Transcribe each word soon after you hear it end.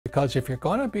Because if you're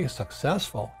going to be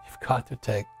successful, you've got to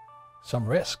take some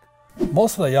risk.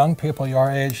 Most of the young people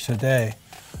your age today,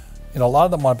 a lot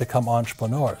of them want to become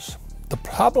entrepreneurs. The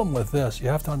problem with this, you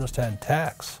have to understand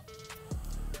tax.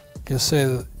 You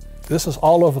see, this is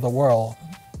all over the world,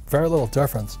 very little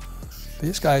difference.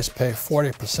 These guys pay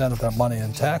 40% of their money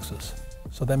in taxes.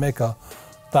 So they make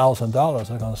 $1,000,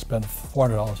 they're going to spend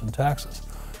 $400 in taxes.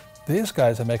 These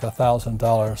guys that make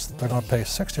 $1,000, they're going to pay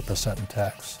 60% in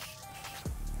tax.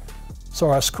 So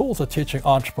our schools are teaching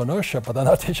entrepreneurship, but they're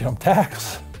not teaching them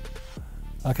tax,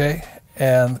 okay?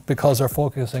 And because they're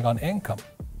focusing on income.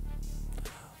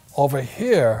 Over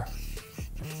here,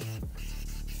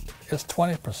 it's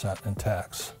 20% in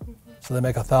tax. So they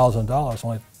make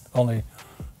 $1,000, only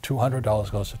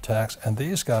 $200 goes to tax, and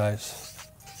these guys,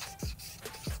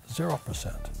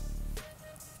 0%.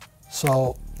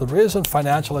 So the reason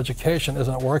financial education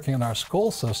isn't working in our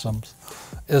school systems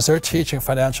is they're teaching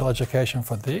financial education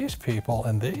for these people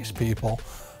and these people,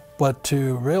 but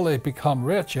to really become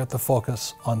rich, you have to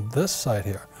focus on this side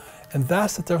here. And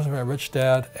that's the difference between Rich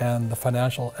Dad and the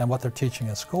financial and what they're teaching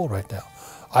in school right now.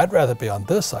 I'd rather be on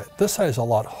this side. This side is a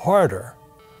lot harder,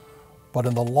 but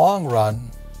in the long run,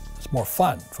 it's more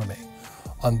fun for me.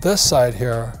 On this side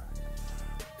here,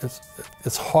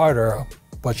 it's harder,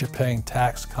 but you're paying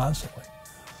tax constantly.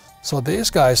 So these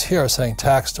guys here are saying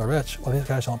tax to rich. Well, these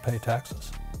guys don't pay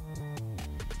taxes.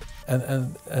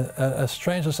 And as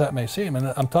strange as that may seem,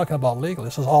 and I'm talking about legally,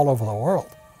 this is all over the world.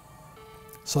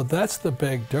 So that's the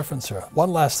big difference here.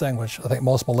 One last thing, which I think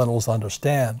most millennials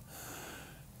understand,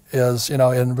 is,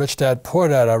 in Rich Dad, Poor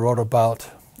Dad, I wrote about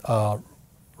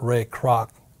Ray Kroc,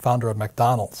 founder of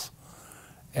McDonald's.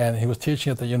 And he was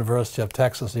teaching at the University of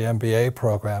Texas, the MBA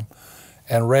program.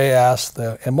 And Ray asked,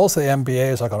 and most of the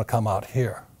MBAs are going to come out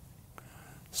here.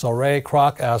 So Ray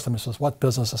Kroc asked him, he says, what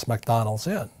business is McDonald's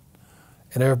in?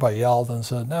 And everybody yelled and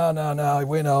said, no,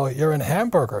 we know you're in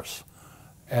hamburgers.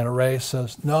 And Ray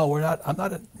says, no, we're not,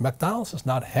 McDonald's is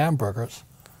not hamburgers.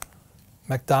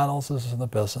 McDonald's is in the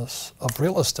business of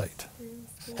real estate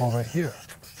over here.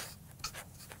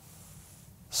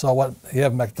 So you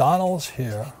have McDonald's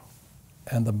here,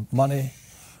 and the money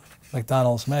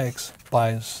McDonald's makes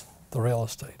buys the real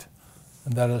estate.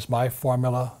 And that is my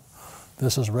formula.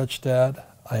 This is Rich Dad,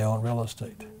 I own real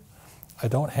estate. I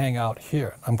don't hang out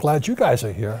here. I'm glad you guys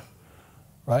are here,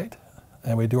 right?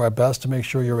 And we do our best to make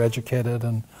sure you're educated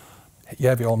and you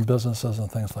have your own businesses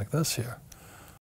and things like this here.